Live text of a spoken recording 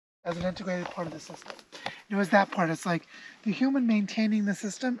as an integrated part of the system. It was that part. It's like the human maintaining the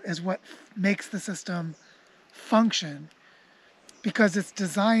system is what makes the system function, because it's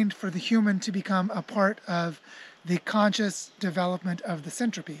designed for the human to become a part of the conscious development of the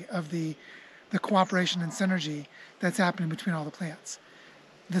syntropy, of the cooperation and synergy that's happening between all the plants.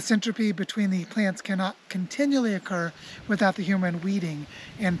 The syntropy between the plants cannot continually occur without the human weeding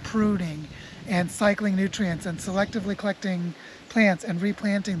and pruning and cycling nutrients and selectively collecting plants and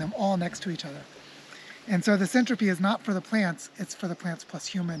replanting them all next to each other. And so the syntropy is not for the plants, it's for the plants plus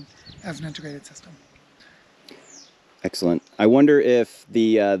human as an integrated system. Excellent. I wonder if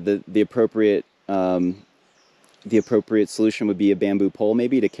the appropriate solution would be a bamboo pole,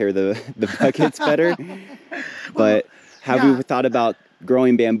 maybe, to carry the buckets better. But have we thought about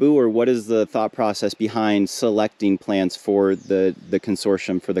growing bamboo, or what is the thought process behind selecting plants for the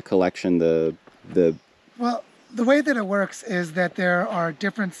consortium, for the collection, Well, the way that it works is that there are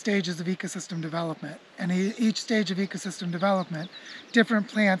different stages of ecosystem development, and each stage of ecosystem development, different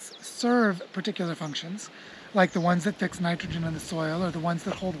plants serve particular functions, like the ones that fix nitrogen in the soil or the ones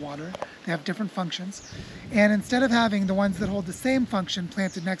that hold water. They have different functions. And instead of having the ones that hold the same function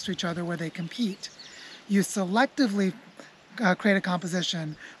planted next to each other where they compete, you selectively create a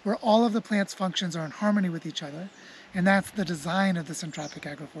composition where all of the plant's functions are in harmony with each other. And that's the design of the Syntropic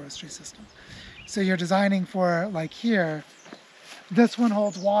Agroforestry system. So you're designing for, like here, this one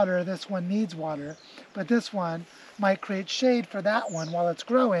holds water, this one needs water, but this one might create shade for that one while it's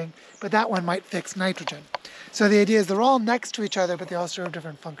growing, but that one might fix nitrogen. So the idea is they're all next to each other, but they all serve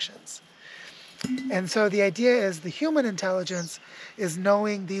different functions. And so the idea is the human intelligence is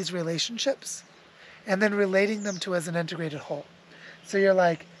knowing these relationships and then relating them to as an integrated whole. So you're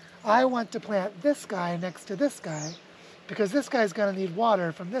like, I want to plant this guy next to this guy because this guy's going to need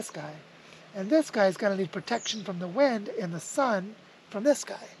water from this guy. And this guy's going to need protection from the wind and the sun from this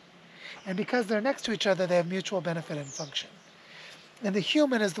guy. And because they're next to each other, they have mutual benefit and function. And the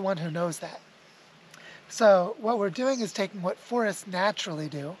human is the one who knows that. So what we're doing is taking what forests naturally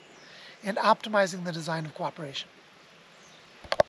do and optimizing the design of cooperation.